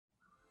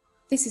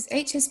This is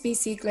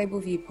HSBC Global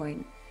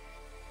Viewpoint,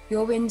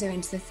 your window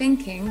into the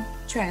thinking,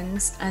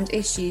 trends and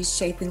issues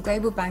shaping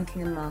global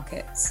banking and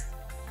markets.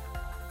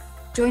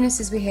 Join us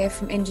as we hear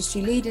from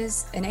industry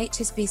leaders and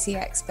HSBC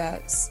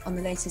experts on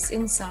the latest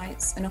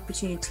insights and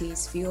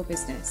opportunities for your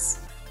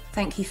business.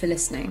 Thank you for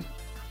listening.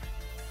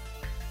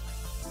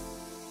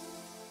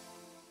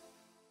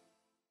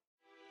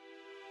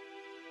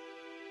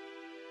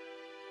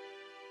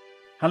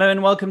 Hello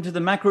and welcome to the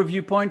Macro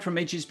Viewpoint from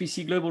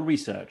HSBC Global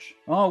Research,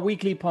 our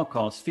weekly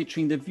podcast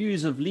featuring the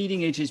views of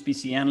leading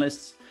HSBC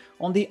analysts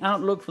on the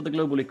outlook for the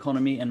global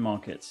economy and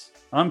markets.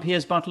 I'm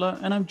Piers Butler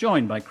and I'm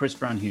joined by Chris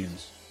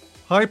Brown-Humes.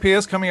 Hi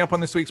Piers, coming up on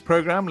this week's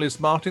programme, Liz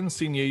Martin,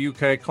 Senior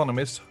UK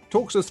Economist,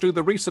 talks us through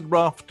the recent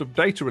raft of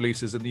data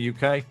releases in the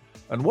UK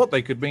and what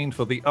they could mean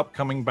for the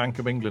upcoming Bank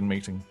of England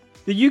meeting.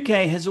 The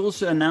UK has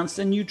also announced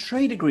a new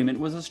trade agreement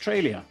with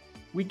Australia.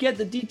 We get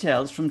the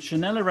details from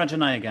Shanella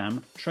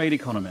Rajanayagam, trade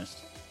economist.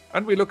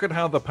 And we look at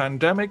how the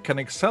pandemic can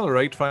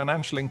accelerate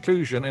financial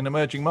inclusion in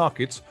emerging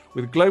markets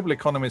with global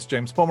economist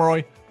James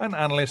Pomeroy and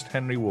analyst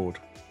Henry Ward.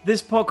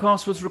 This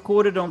podcast was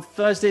recorded on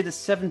Thursday, the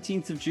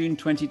 17th of June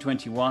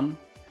 2021.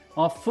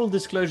 Our full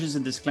disclosures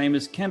and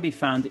disclaimers can be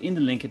found in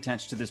the link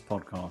attached to this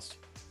podcast.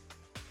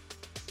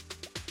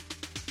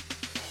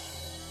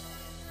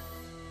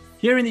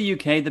 Here in the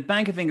UK, the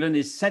Bank of England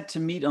is set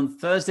to meet on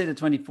Thursday, the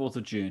 24th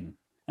of June.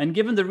 And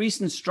given the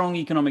recent strong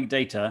economic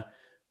data,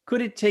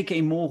 could it take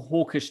a more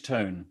hawkish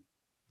tone?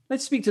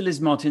 Let's speak to Liz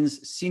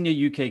Martins,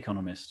 Senior UK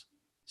Economist.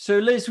 So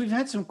Liz, we've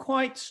had some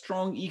quite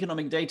strong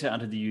economic data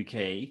out of the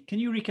UK. Can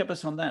you recap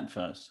us on that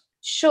first?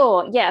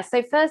 Sure, yeah.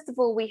 So first of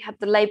all, we had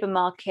the labour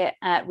market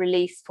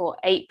release for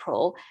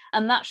April,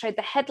 and that showed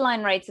the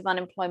headline rate of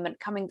unemployment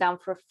coming down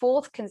for a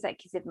fourth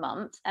consecutive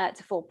month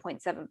to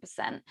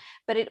 4.7%.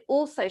 But it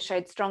also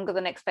showed stronger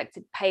than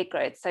expected pay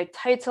growth. So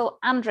total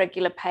and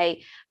regular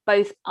pay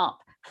both up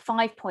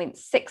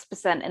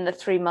 5.6% in the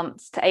 3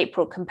 months to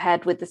April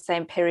compared with the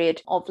same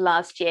period of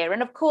last year.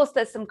 And of course,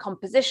 there's some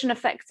composition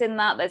effects in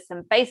that. There's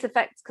some base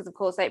effects because, of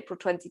course, April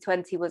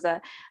 2020 was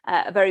a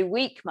very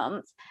weak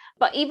month.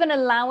 But even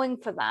allowing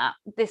for that,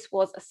 this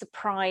was a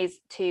surprise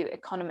to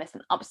economists,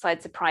 an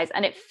upside surprise.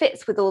 And it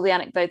fits with all the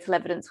anecdotal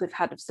evidence we've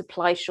had of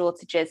supply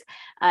shortages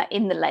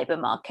in the labour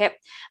market.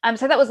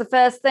 So that was the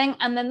first thing.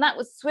 And then that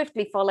was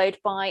swiftly followed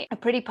by a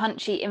pretty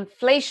punchy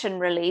inflation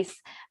release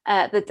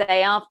the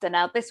day after.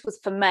 Now, this was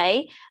for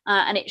May,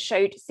 and it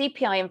showed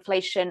CPI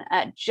inflation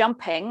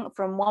jumping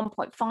from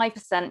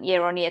 1.5%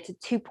 year on year to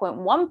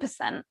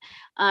 2.1%.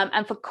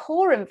 And for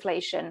core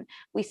inflation,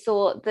 we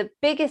saw the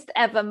biggest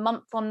ever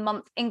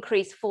month-on-month increase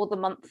for the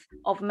month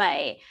of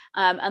May.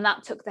 And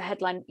that took the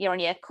headline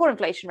year-on-year core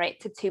inflation rate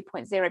to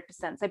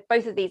 2.0%. So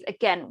both of these,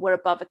 again, were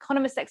above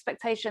economists'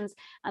 expectations,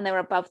 and they were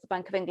above the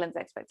Bank of England's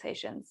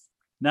expectations.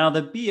 Now,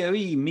 the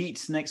BOE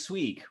meets next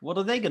week. What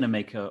are they going to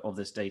make of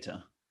this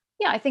data?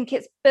 Yeah, I think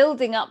it's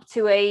building up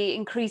to a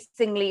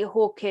increasingly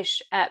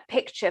hawkish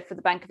picture for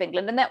the Bank of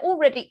England, and they're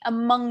already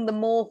among the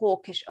more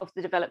hawkish of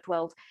the developed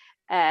world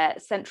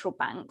central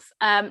banks.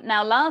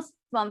 Now, last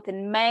month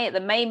in May, at the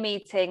May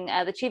meeting,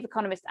 the chief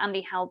economist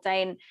Andy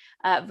Haldane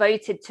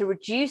voted to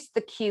reduce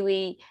the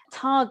QE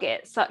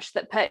target such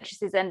that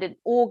purchases end in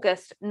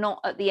August,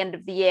 not at the end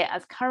of the year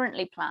as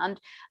currently planned.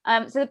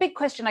 So the big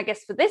question, I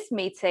guess, for this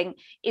meeting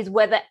is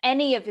whether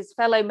any of his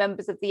fellow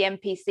members of the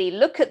MPC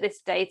look at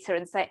this data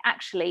and say,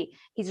 actually,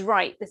 he's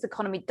right, this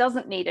economy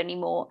doesn't need any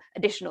more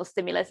additional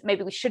stimulus.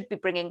 Maybe we should be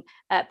bringing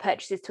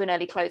purchases to an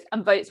early close,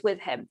 and votes with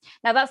him.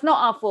 Now, that's not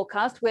our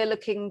forecast. We're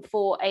looking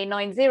for a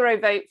 9-0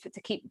 vote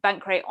to keep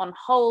bank rate on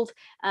hold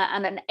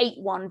and an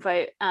 8-1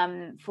 vote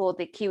for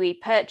the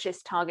QE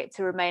purchase target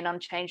to remain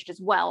unchanged as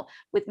well,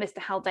 with Mr.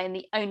 Haldane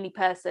the only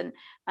person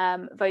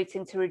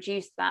voting to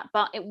reduce that.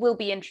 But it will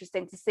be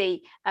interesting to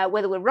see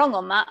whether we're wrong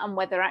on that and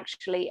whether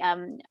actually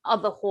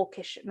other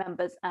hawkish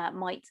members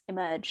might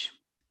emerge.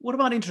 What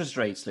about interest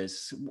rates,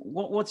 Liz?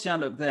 What's the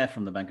outlook there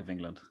from the Bank of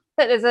England?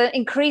 So there's an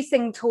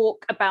increasing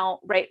talk about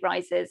rate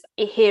rises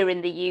here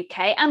in the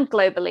UK and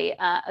globally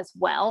as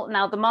well.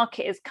 Now, the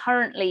market is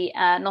currently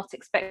not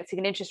expecting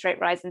an interest rate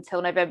rise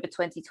until November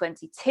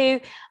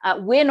 2022.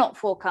 We're not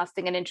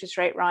forecasting an interest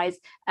rate rise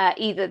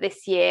either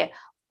this year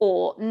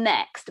or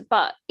next.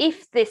 But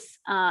if this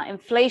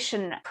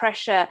inflation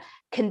pressure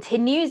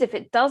continues, if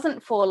it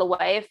doesn't fall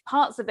away, if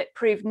parts of it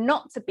prove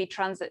not to be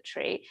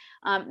transitory,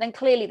 then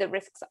clearly the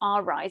risks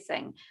are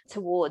rising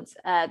towards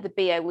the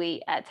BOE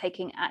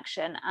taking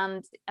action.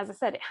 And as I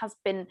said, it has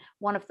been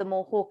one of the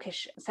more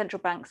hawkish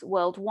central banks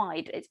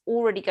worldwide. It's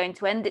already going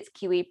to end its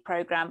QE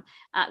program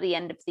at the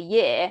end of the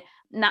year.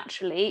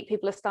 Naturally,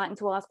 people are starting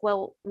to ask,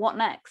 well, what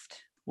next?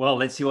 Well,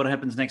 let's see what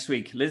happens next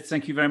week. Liz,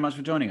 thank you very much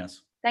for joining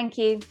us. Thank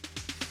you.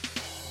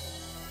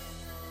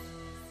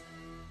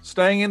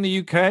 Staying in the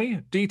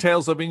UK,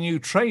 details of a new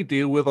trade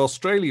deal with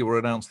Australia were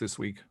announced this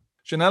week.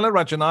 Shanella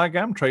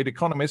Rajanayagam, trade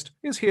economist,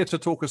 is here to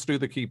talk us through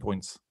the key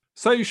points.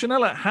 So,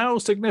 Shanella, how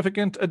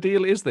significant a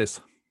deal is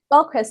this?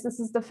 Well, Chris, this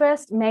is the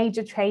first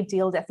major trade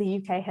deal that the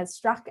UK has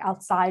struck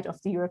outside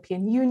of the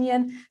European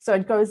Union. So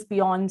it goes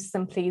beyond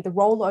simply the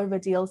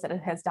rollover deals that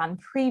it has done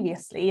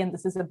previously, and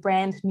this is a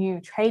brand new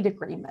trade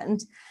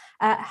agreement.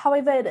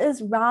 However, it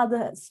is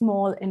rather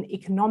small in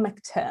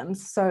economic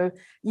terms. So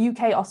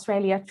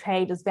UK-Australia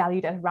trade is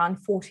valued at around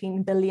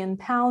 £14 billion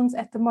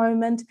at the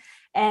moment.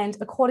 And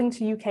according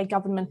to UK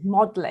government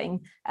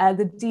modelling,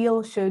 the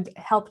deal should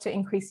help to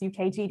increase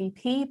UK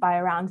GDP by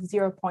around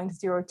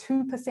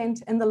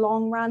 0.02% in the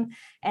long run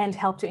and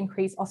help to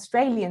increase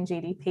Australian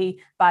GDP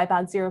by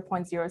about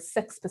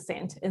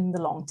 0.06% in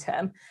the long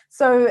term.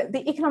 So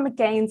the economic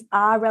gains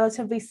are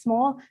relatively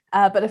small,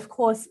 but of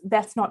course,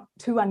 that's not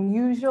too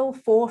unusual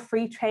for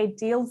free trade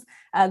deals.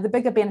 The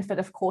bigger benefit,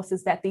 of course,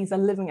 is that these are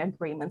living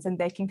agreements and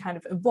they can kind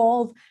of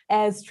evolve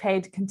as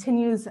trade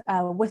continues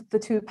with the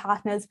two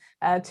partners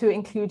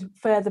to include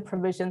further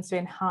provisions to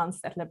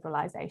enhance that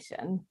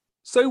liberalisation.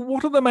 So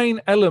what are the main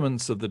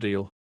elements of the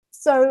deal?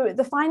 So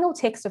the final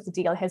text of the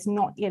deal has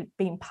not yet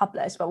been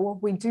published, but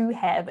what we do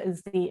have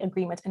is the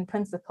agreement in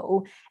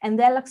principle, and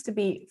that looks to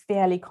be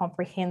fairly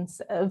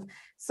comprehensive.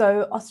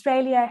 So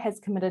Australia has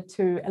committed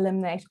to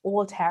eliminate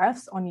all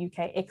tariffs on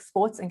UK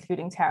exports,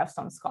 including tariffs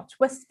on Scotch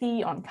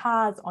whisky, on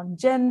cars, on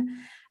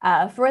gin.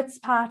 For its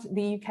part,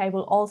 the UK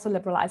will also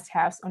liberalise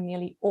tariffs on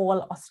nearly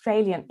all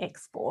Australian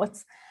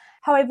exports.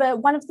 However,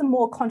 one of the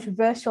more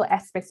controversial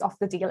aspects of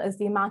the deal is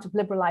the amount of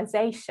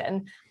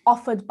liberalisation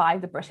offered by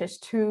the British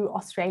to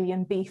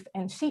Australian beef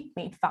and sheep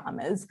meat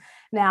farmers.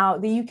 Now,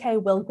 the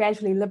UK will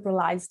gradually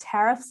liberalise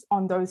tariffs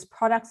on those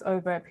products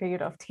over a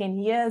period of 10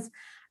 years.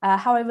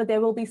 However,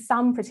 there will be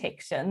some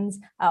protections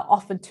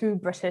offered to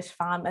British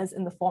farmers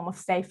in the form of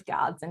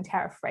safeguards and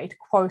tariff rate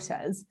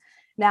quotas.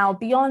 Now,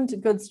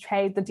 beyond goods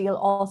trade, the deal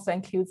also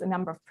includes a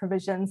number of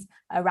provisions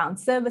around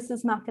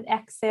services market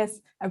access,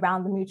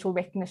 around the mutual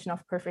recognition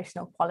of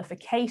professional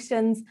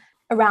qualifications,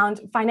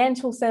 around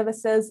financial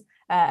services,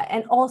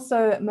 and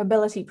also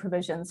mobility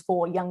provisions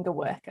for younger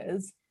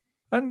workers.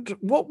 And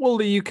what will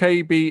the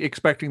UK be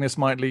expecting this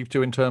might lead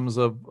to in terms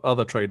of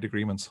other trade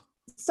agreements?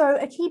 So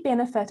a key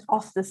benefit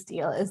of this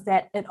deal is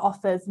that it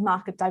offers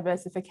market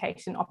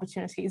diversification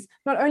opportunities,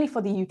 not only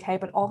for the UK,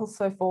 but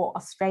also for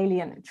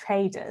Australian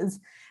traders.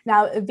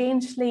 Now,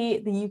 eventually,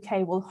 the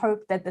UK will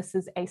hope that this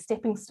is a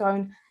stepping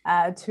stone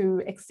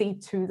to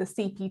accede to the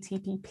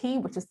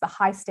CPTPP, which is the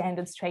high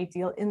standards trade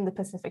deal in the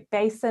Pacific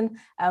Basin,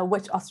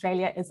 which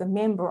Australia is a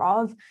member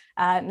of.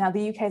 Now,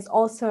 the UK is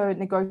also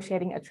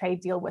negotiating a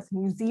trade deal with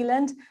New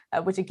Zealand,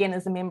 which again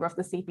is a member of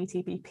the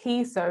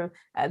CPTPP, so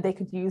they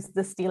could use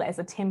this deal as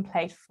a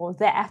template for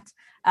that.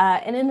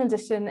 And in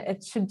addition,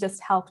 it should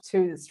just help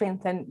to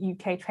strengthen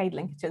UK trade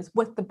linkages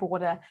with the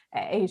broader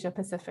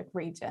Asia-Pacific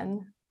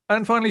region.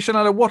 And finally,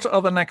 Shonella, what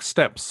are the next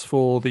steps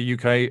for the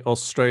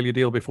UK-Australia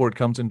deal before it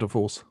comes into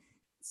force?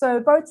 So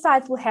both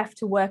sides will have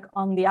to work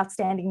on the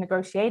outstanding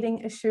negotiating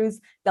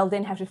issues. They'll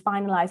then have to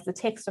finalise the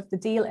text of the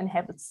deal and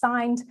have it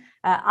signed.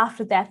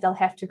 After that, they'll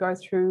have to go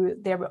through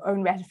their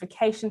own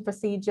ratification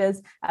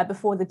procedures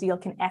before the deal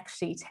can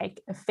actually take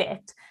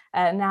effect.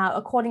 Now,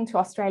 according to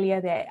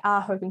Australia, they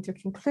are hoping to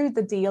conclude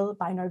the deal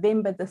by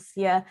November this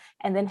year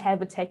and then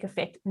have it take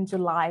effect in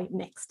July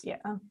next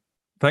year.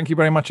 Thank you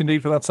very much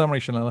indeed for that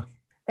summary, Shonella.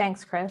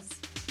 Thanks, Chris.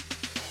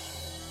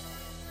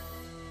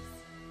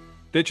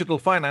 Digital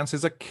finance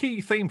is a key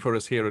theme for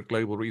us here at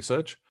Global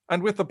Research,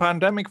 and with the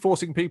pandemic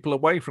forcing people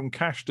away from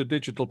cash to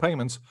digital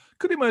payments,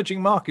 could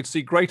emerging markets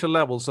see greater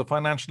levels of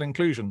financial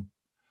inclusion?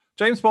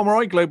 James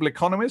Pomeroy, global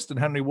economist, and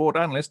Henry Ward,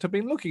 analyst, have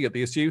been looking at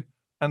the issue,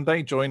 and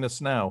they join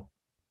us now.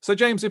 So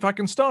James, if I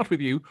can start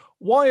with you,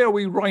 why are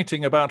we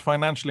writing about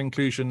financial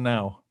inclusion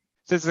now?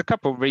 So there's a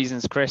couple of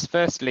reasons, Chris.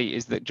 Firstly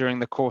is that during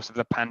the course of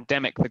the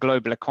pandemic, the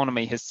global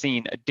economy has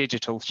seen a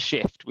digital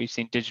shift. We've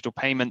seen digital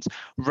payments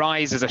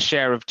rise as a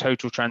share of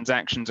total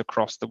transactions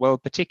across the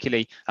world,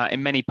 particularly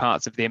in many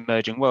parts of the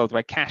emerging world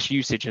where cash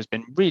usage has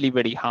been really,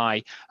 really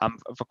high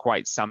for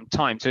quite some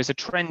time. So it's a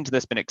trend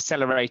that's been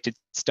accelerated,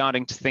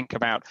 starting to think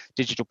about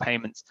digital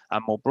payments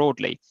more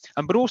broadly.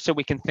 But also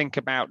we can think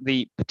about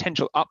the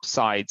potential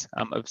upsides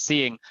of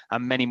seeing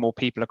many more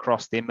people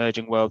across the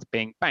emerging world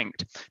being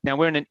banked. Now,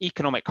 we're in an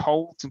economic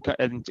hole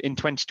in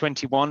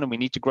 2021, and we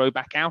need to grow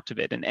back out of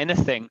it, and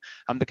anything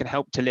that can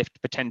help to lift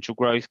potential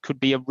growth could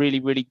be a really,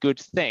 really good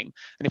thing.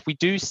 And if we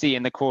do see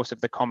in the course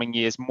of the coming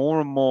years more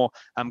and more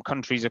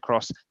countries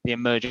across the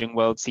emerging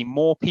world see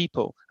more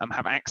people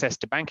have access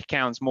to bank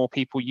accounts, more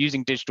people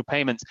using digital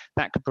payments,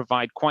 that could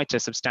provide quite a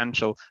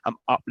substantial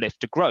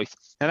uplift to growth.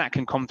 Now that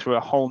can come through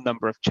a whole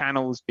number of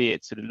channels, be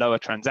it sort of lower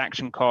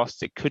transaction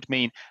costs. It could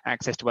mean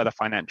access to other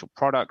financial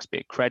products, be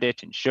it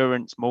credit,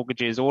 insurance,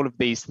 mortgages, all of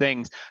these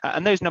things,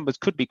 and those numbers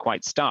could be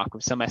quite stark,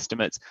 with some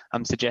estimates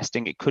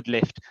suggesting it could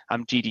lift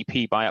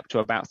GDP by up to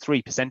about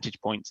 3 percentage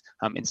points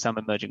in some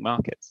emerging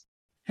markets.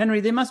 Henry,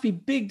 there must be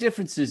big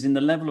differences in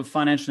the level of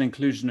financial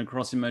inclusion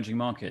across emerging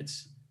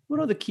markets. What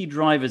are the key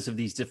drivers of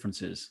these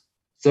differences?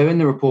 So in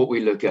the report, we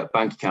look at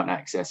bank account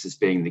access as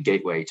being the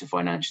gateway to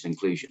financial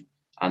inclusion.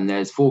 And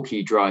there's 4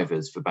 key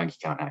drivers for bank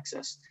account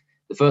access.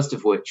 The first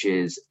of which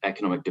is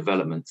economic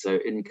development. So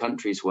in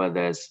countries where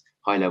there's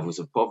high levels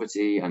of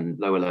poverty and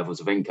lower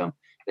levels of income,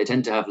 they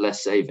tend to have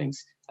less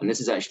savings. And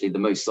this is actually the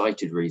most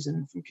cited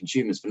reason from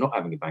consumers for not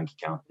having a bank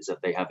account, is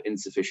that they have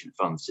insufficient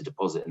funds to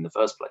deposit in the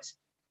first place.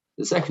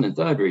 The second and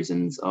third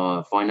reasons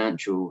are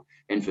financial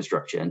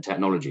infrastructure and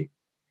technology.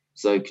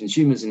 So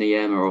consumers in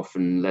EM are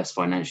often less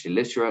financially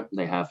literate.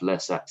 They have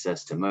less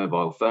access to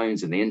mobile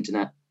phones and the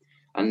internet.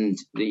 And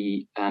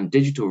the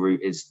digital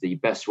route is the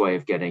best way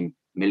of getting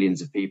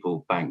millions of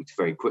people banked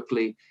very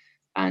quickly.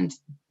 And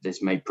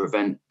this may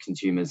prevent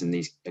consumers in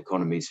these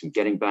economies from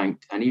getting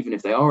banked. And even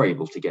if they are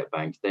able to get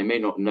banked, they may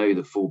not know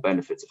the full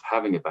benefits of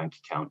having a bank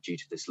account due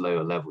to this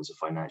lower levels of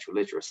financial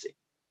literacy.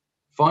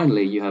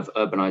 Finally, you have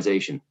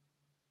urbanization.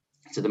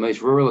 So the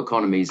most rural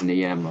economies in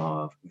EM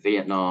are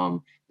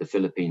Vietnam, the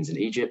Philippines, and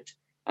Egypt.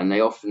 And they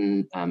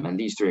often, and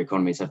these three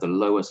economies have the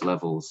lowest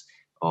levels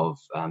of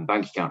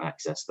bank account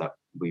access that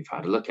we've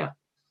had a look at.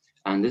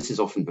 And this is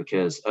often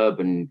because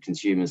urban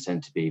consumers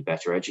tend to be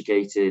better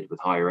educated with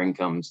higher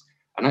incomes.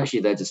 And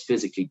actually, they're just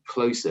physically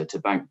closer to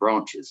bank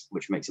branches,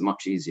 which makes it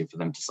much easier for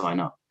them to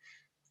sign up.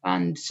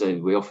 And so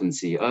we often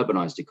see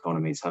urbanized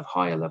economies have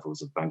higher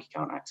levels of bank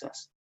account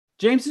access.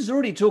 James has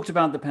already talked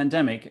about the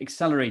pandemic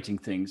accelerating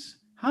things.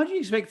 How do you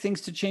expect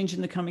things to change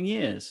in the coming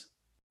years?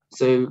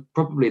 So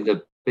probably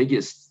the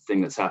biggest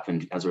thing that's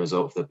happened as a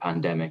result of the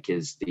pandemic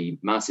is the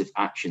massive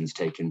actions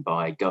taken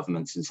by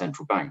governments and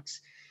central banks.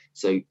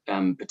 So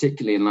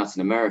particularly in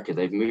Latin America,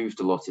 they've moved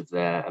a lot of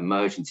their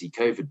emergency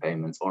COVID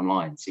payments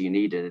online. So you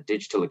need a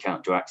digital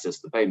account to access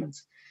the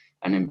payments.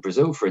 And in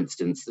Brazil, for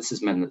instance, this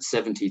has meant that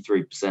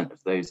 73%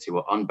 of those who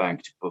were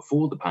unbanked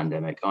before the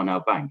pandemic are now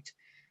banked.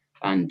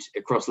 And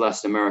across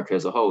Latin America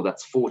as a whole,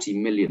 that's 40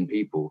 million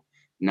people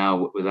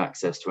now with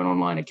access to an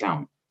online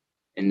account.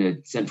 In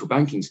the central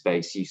banking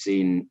space, you've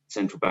seen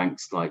central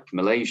banks like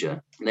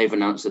Malaysia, they've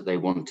announced that they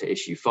want to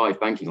issue 5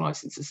 banking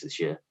licenses this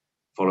year,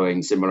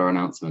 following similar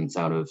announcements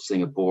out of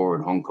Singapore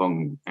and Hong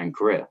Kong and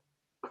Korea.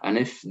 And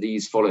if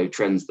these follow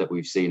trends that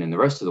we've seen in the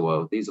rest of the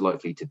world, these are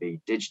likely to be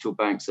digital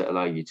banks that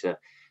allow you to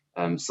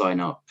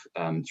sign up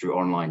through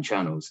online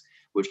channels,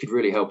 which could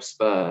really help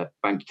spur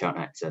bank account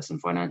access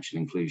and financial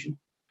inclusion.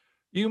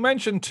 You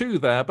mentioned 2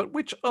 there, but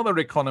which other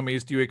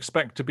economies do you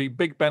expect to be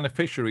big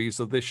beneficiaries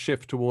of this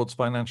shift towards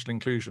financial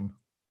inclusion?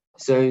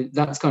 So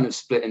that's kind of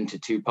split into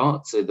 2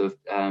 parts. So the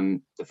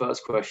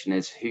first question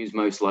is who's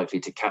most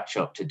likely to catch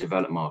up to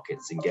developed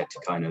markets and get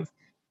to kind of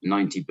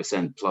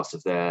 90% plus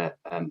of their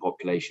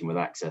population with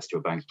access to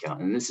a bank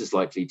account. And this is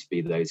likely to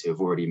be those who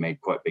have already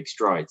made quite big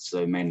strides.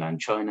 So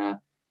mainland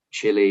China,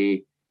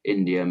 Chile,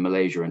 India,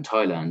 Malaysia, and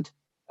Thailand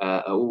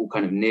are all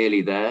kind of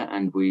nearly there.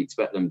 And we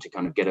expect them to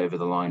kind of get over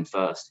the line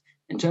first.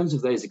 In terms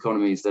of those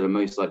economies that are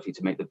most likely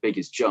to make the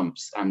biggest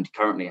jumps and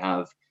currently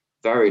have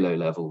very low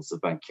levels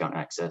of bank account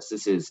access,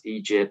 this is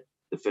Egypt,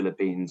 the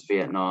Philippines,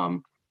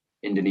 Vietnam,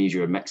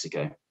 Indonesia, and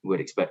Mexico. We'd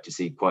expect to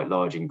see quite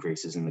large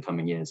increases in the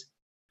coming years.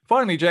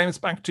 Finally, James,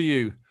 back to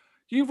you.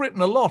 You've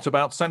written a lot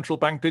about central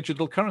bank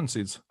digital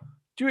currencies.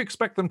 Do you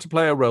expect them to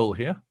play a role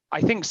here? I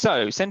think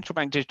so. Central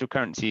bank digital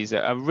currencies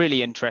are a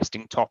really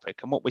interesting topic.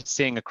 And what we're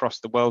seeing across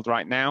the world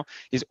right now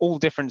is all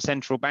different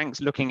central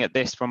banks looking at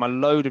this from a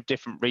load of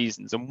different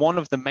reasons. And one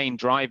of the main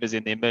drivers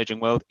in the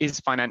emerging world is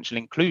financial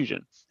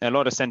inclusion. A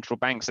lot of central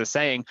banks are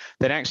saying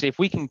that actually, if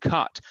we can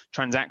cut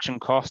transaction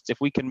costs,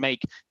 if we can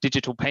make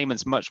digital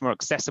payments much more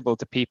accessible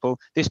to people,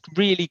 this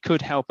really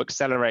could help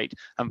accelerate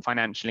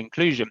financial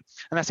inclusion.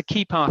 And that's a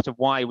key part of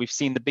why we've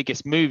seen the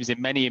biggest moves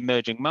in many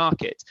emerging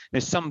markets.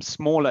 There's some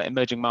smaller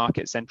emerging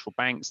market central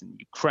banks in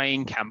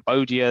Ukraine,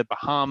 Cambodia,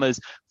 Bahamas,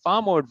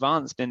 far more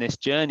advanced in this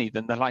journey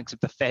than the likes of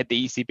the Fed,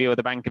 the ECB, or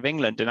the Bank of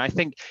England. And I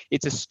think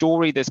it's a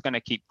story that's going to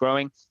keep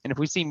growing. And if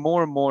we see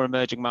more and more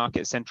emerging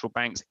market central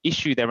banks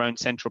issue their own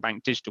central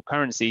bank digital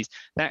currencies,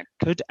 that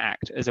could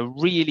act as a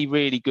really,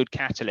 really good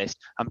catalyst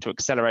to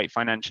accelerate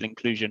financial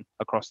inclusion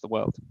across the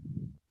world.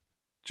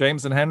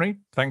 James and Henry,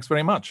 thanks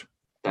very much.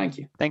 Thank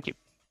you. Thank you.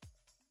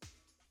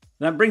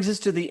 That brings us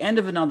to the end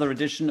of another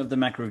edition of the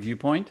Macro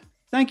Viewpoint.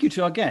 Thank you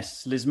to our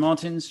guests, Liz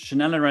Martins,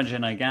 Shanella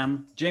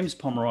Rajanagam, James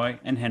Pomeroy,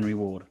 and Henry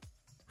Ward.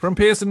 From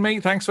Piers and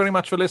me, thanks very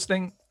much for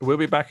listening. We'll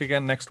be back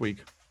again next week.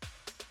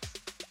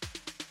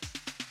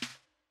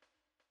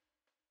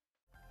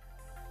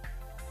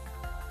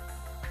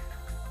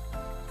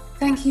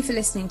 Thank you for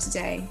listening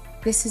today.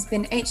 This has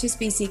been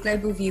HSBC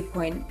Global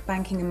Viewpoint,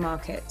 Banking and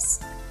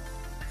Markets.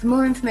 For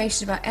more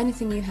information about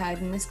anything you heard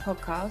in this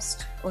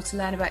podcast, or to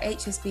learn about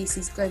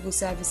HSBC's global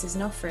services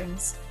and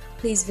offerings,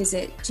 please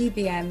visit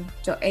gbm.hsbc.com.